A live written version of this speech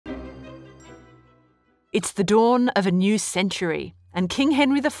It's the dawn of a new century, and King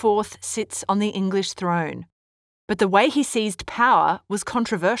Henry IV sits on the English throne. But the way he seized power was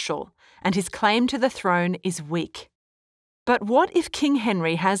controversial, and his claim to the throne is weak. But what if King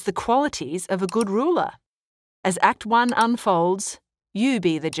Henry has the qualities of a good ruler? As Act 1 unfolds, you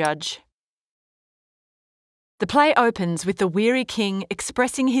be the judge. The play opens with the weary king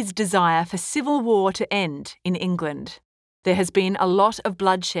expressing his desire for civil war to end in England. There has been a lot of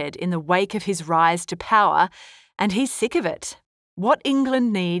bloodshed in the wake of his rise to power, and he's sick of it. What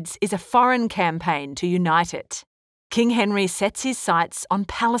England needs is a foreign campaign to unite it. King Henry sets his sights on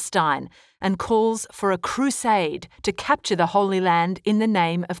Palestine and calls for a crusade to capture the Holy Land in the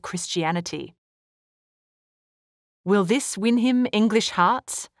name of Christianity. Will this win him English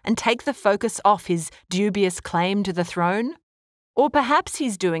hearts and take the focus off his dubious claim to the throne? Or perhaps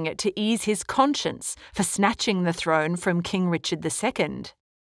he's doing it to ease his conscience for snatching the throne from King Richard II.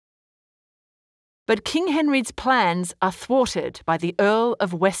 But King Henry's plans are thwarted by the Earl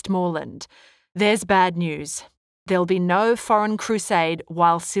of Westmoreland. There's bad news. There'll be no foreign crusade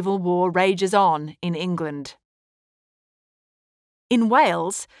while civil war rages on in England. In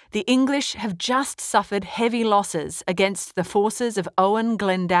Wales, the English have just suffered heavy losses against the forces of Owen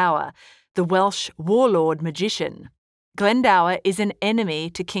Glendower, the Welsh warlord magician. Glendower is an enemy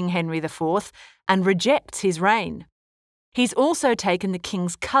to King Henry IV and rejects his reign. He's also taken the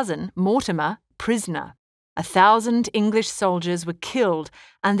king's cousin, Mortimer, prisoner. 1,000 English soldiers were killed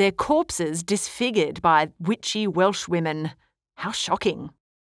and their corpses disfigured by witchy Welsh women. How shocking.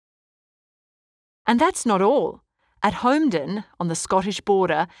 And that's not all. At Holmdon, on the Scottish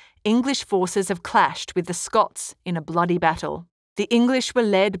border, English forces have clashed with the Scots in a bloody battle. The English were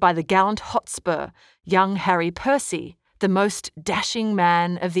led by the gallant Hotspur, young Harry Percy, the most dashing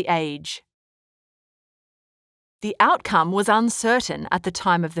man of the age. The outcome was uncertain at the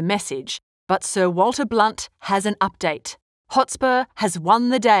time of the message, but Sir Walter Blunt has an update. Hotspur has won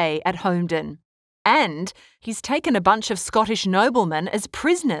the day at Holmdon. And he's taken a bunch of Scottish noblemen as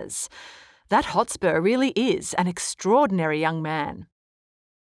prisoners. That Hotspur really is an extraordinary young man.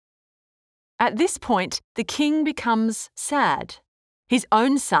 At this point, the king becomes sad. His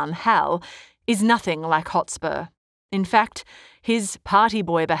own son, Hal, is nothing like Hotspur. In fact, his party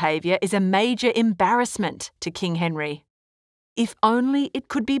boy behaviour is a major embarrassment to King Henry. If only it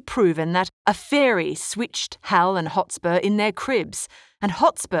could be proven that a fairy switched Hal and Hotspur in their cribs, and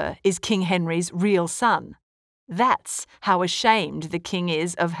Hotspur is King Henry's real son. That's how ashamed the king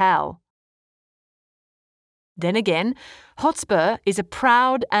is of Hal. Then again, Hotspur is a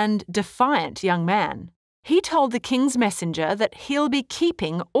proud and defiant young man. He told the king's messenger that he'll be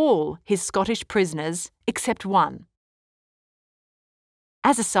keeping all his Scottish prisoners except one.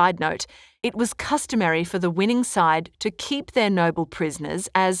 As a side note, it was customary for the winning side to keep their noble prisoners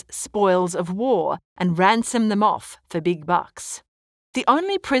as spoils of war and ransom them off for big bucks. The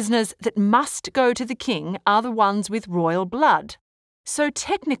only prisoners that must go to the king are the ones with royal blood. So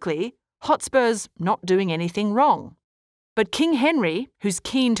technically, Hotspur's not doing anything wrong. But King Henry, who's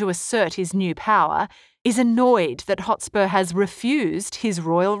keen to assert his new power, is annoyed that Hotspur has refused his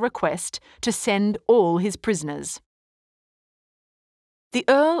royal request to send all his prisoners. The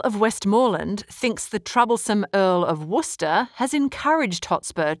Earl of Westmoreland thinks the troublesome Earl of Worcester has encouraged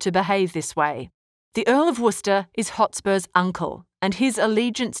Hotspur to behave this way. The Earl of Worcester is Hotspur's uncle, and his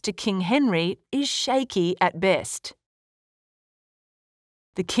allegiance to King Henry is shaky at best.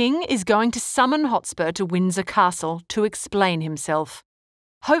 The king is going to summon Hotspur to Windsor Castle to explain himself.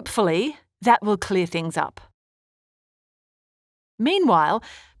 Hopefully, that will clear things up. Meanwhile,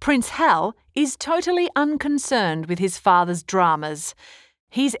 Prince Hal is totally unconcerned with his father's dramas.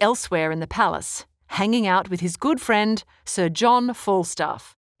 He's elsewhere in the palace, hanging out with his good friend, Sir John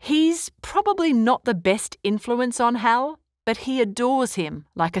Falstaff. He's probably not the best influence on Hal, but he adores him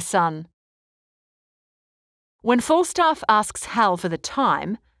like a son. When Falstaff asks Hal for the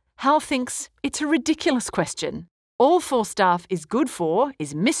time, Hal thinks it's a ridiculous question. All Falstaff is good for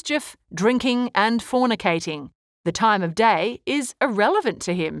is mischief, drinking, and fornicating. The time of day is irrelevant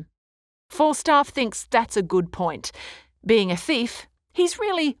to him. Falstaff thinks that's a good point. Being a thief, he's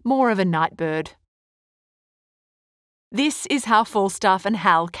really more of a night bird. This is how Falstaff and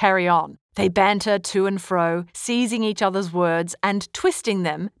Hal carry on. They banter to and fro, seizing each other's words and twisting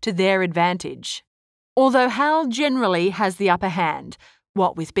them to their advantage. Although Hal generally has the upper hand,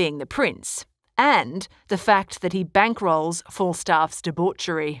 what with being the prince, and the fact that he bankrolls Falstaff's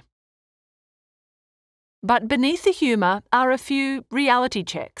debauchery. But beneath the humour are a few reality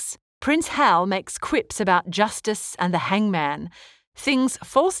checks. Prince Hal makes quips about justice and the hangman, things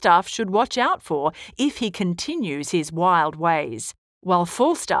Falstaff should watch out for if he continues his wild ways. while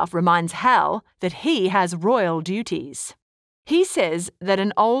Falstaff reminds Hal that he has royal duties. He says that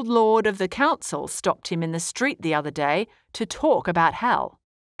an old lord of the council stopped him in the street the other day to talk about Hal.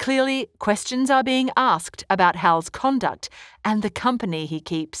 Clearly, questions are being asked about Hal's conduct and the company he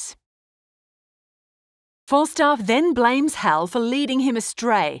keeps. Falstaff then blames Hal for leading him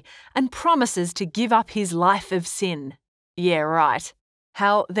astray and promises to give up his life of sin. Yeah, right.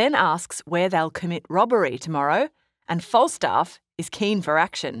 Hal then asks where they'll commit robbery tomorrow, and Falstaff is keen for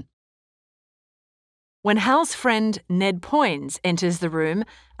action. When Hal's friend Ned Poins enters the room,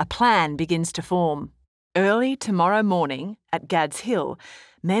 a plan begins to form. Early tomorrow morning, at Gad's Hill,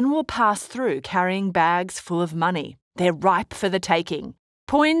 men will pass through carrying bags full of money. They're ripe for the taking.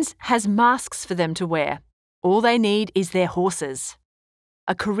 Poins has masks for them to wear. All they need is their horses.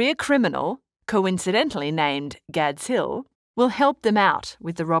 A career criminal, coincidentally named Gad's Hill, will help them out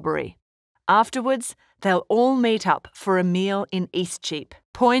with the robbery. Afterwards, they'll all meet up for a meal in Eastcheap.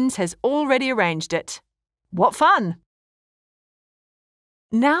 Poins has already arranged it. What fun!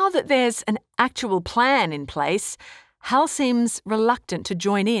 Now that there's an actual plan in place, Hal seems reluctant to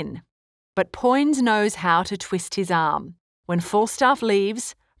join in. But Poins knows how to twist his arm. When Falstaff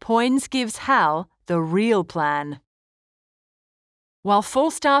leaves, Poins gives Hal the real plan. While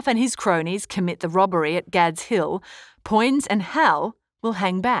Falstaff and his cronies commit the robbery at Gad's Hill, Poins and Hal will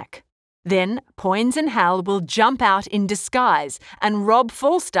hang back. Then Poins and Hal will jump out in disguise and rob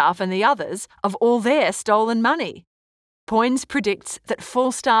Falstaff and the others of all their stolen money. Poins predicts that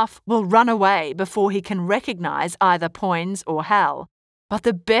Falstaff will run away before he can recognise either Poins or Hal. But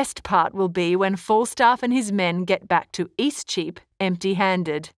the best part will be when Falstaff and his men get back to Eastcheap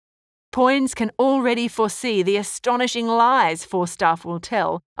empty-handed. Poins can already foresee the astonishing lies Falstaff will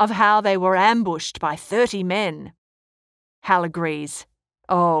tell of how they were ambushed by 30 men. Hal agrees.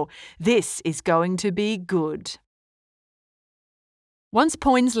 Oh, this is going to be good. Once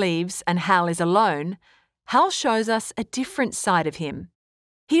Poins leaves and Hal is alone, Hal shows us a different side of him.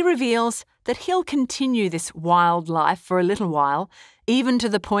 He reveals that he'll continue this wild life for a little while, even to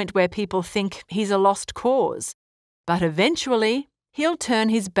the point where people think he's a lost cause. But eventually, he'll turn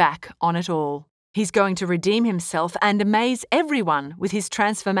his back on it all. He's going to redeem himself and amaze everyone with his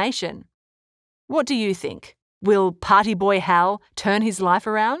transformation. What do you think? Will party boy Hal turn his life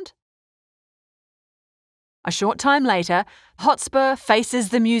around? A short time later, Hotspur faces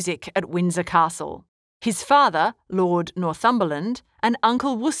the music at Windsor Castle. His father, Lord Northumberland, and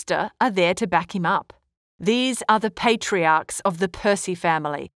Uncle Worcester are there to back him up. These are the patriarchs of the Percy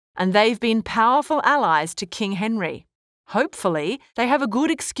family, and they've been powerful allies to King Henry. Hopefully, they have a good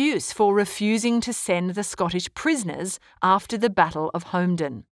excuse for refusing to send the Scottish prisoners after the Battle of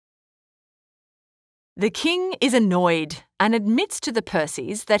Holmdon. The king is annoyed and admits to the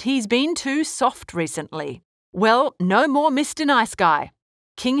Percys that he's been too soft recently. Well, no more Mr. Nice Guy.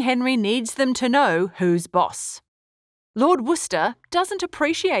 King Henry needs them to know who's boss. Lord Worcester doesn't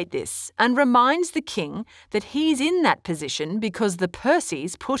appreciate this and reminds the king that he's in that position because the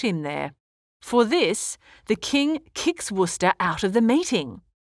Percys put him there. For this, the king kicks Worcester out of the meeting.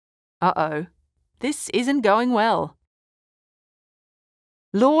 Uh-oh, this isn't going well.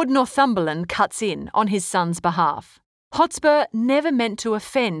 Lord Northumberland cuts in on his son's behalf. Hotspur never meant to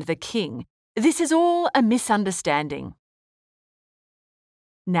offend the king. This is all a misunderstanding.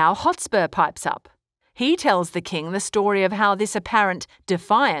 Now Hotspur pipes up. He tells the king the story of how this apparent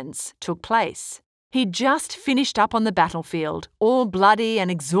defiance took place. He'd just finished up on the battlefield, all bloody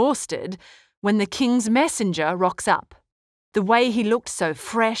and exhausted, when the king's messenger rocks up. The way he looked so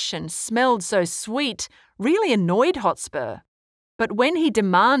fresh and smelled so sweet really annoyed Hotspur. But when he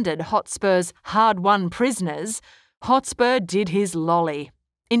demanded Hotspur's hard-won prisoners, Hotspur did his lolly.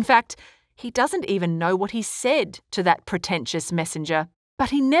 In fact, he doesn't even know what he said to that pretentious messenger,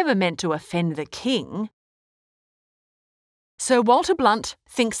 but he never meant to offend the king. So Walter Blunt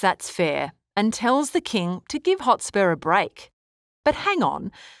thinks that's fair and tells the king to give Hotspur a break. But hang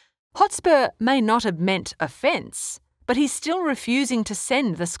on, Hotspur may not have meant offence, but he's still refusing to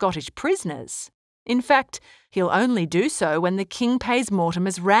send the Scottish prisoners. In fact, he'll only do so when the king pays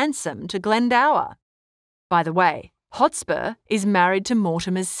Mortimer's ransom to Glendower. By the way, Hotspur is married to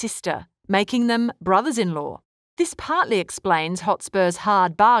Mortimer's sister, making them brothers-in-law. This partly explains Hotspur's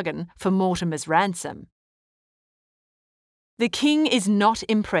hard bargain for Mortimer's ransom. The king is not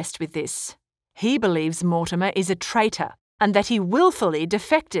impressed with this. He believes Mortimer is a traitor and that he willfully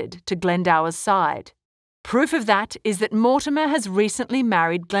defected to Glendower's side. Proof of that is that Mortimer has recently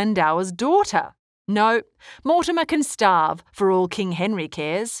married Glendower's daughter. No, Mortimer can starve for all King Henry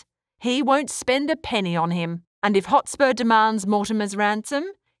cares. He won't spend a penny on him, and if Hotspur demands Mortimer's ransom,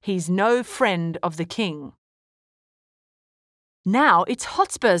 he's no friend of the king. Now it's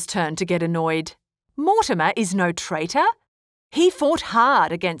Hotspur's turn to get annoyed. Mortimer is no traitor. He fought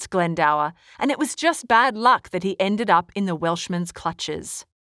hard against Glendower, and it was just bad luck that he ended up in the Welshman's clutches.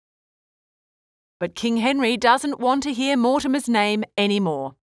 But King Henry doesn't want to hear Mortimer's name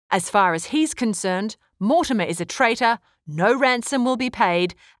anymore. As far as he's concerned, Mortimer is a traitor, no ransom will be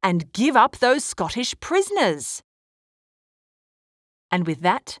paid, and give up those Scottish prisoners. And with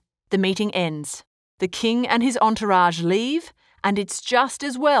that, the meeting ends. The king and his entourage leave, and it's just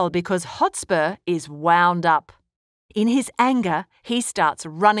as well because Hotspur is wound up. In his anger, he starts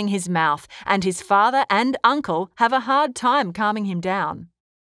running his mouth, and his father and uncle have a hard time calming him down.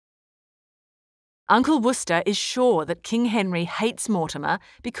 Uncle Worcester is sure that King Henry hates Mortimer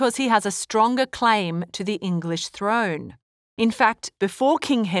because he has a stronger claim to the English throne. In fact, before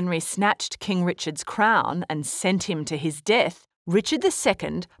King Henry snatched King Richard's crown and sent him to his death, Richard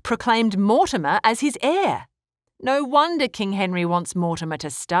II proclaimed Mortimer as his heir. No wonder King Henry wants Mortimer to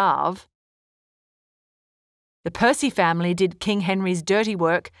starve. The Percy family did King Henry's dirty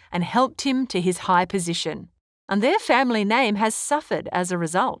work and helped him to his high position, and their family name has suffered as a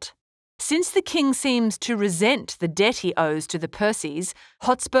result. Since the king seems to resent the debt he owes to the Percys,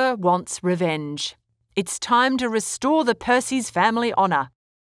 Hotspur wants revenge. It's time to restore the Percys' family honour.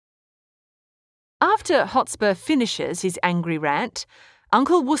 After Hotspur finishes his angry rant,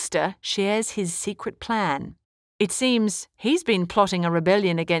 Uncle Worcester shares his secret plan. It seems he's been plotting a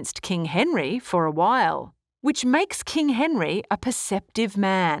rebellion against King Henry for a while, which makes King Henry a perceptive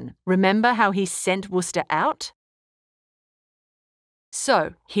man. Remember how he sent Worcester out?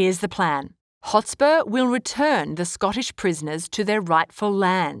 So, here's the plan. Hotspur will return the Scottish prisoners to their rightful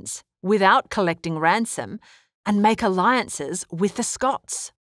lands, without collecting ransom, and make alliances with the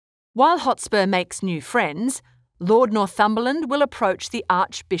Scots. While Hotspur makes new friends, Lord Northumberland will approach the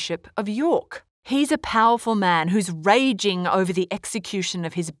Archbishop of York. He's a powerful man who's raging over the execution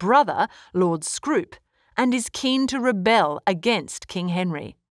of his brother, Lord Scroop, and is keen to rebel against King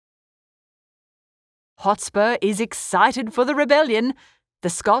Henry. Hotspur is excited for the rebellion. The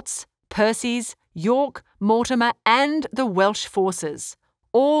Scots, Percys, York, Mortimer, and the Welsh forces,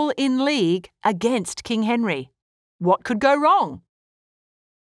 all in league against King Henry. What could go wrong?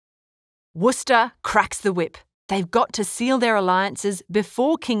 Worcester cracks the whip. They've got to seal their alliances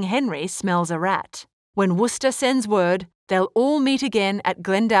before King Henry smells a rat. When Worcester sends word, they'll all meet again at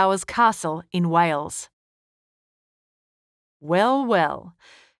Glendower's castle in Wales. Well, well,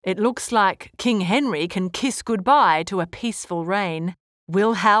 it looks like King Henry can kiss goodbye to a peaceful reign.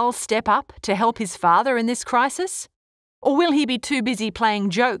 Will Hal step up to help his father in this crisis? Or will he be too busy playing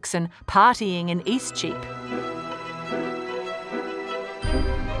jokes and partying in Eastcheap?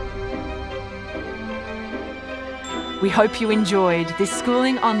 We hope you enjoyed this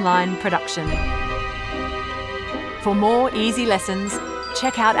Schooling Online production. For more easy lessons,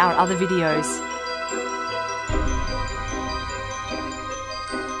 check out our other videos.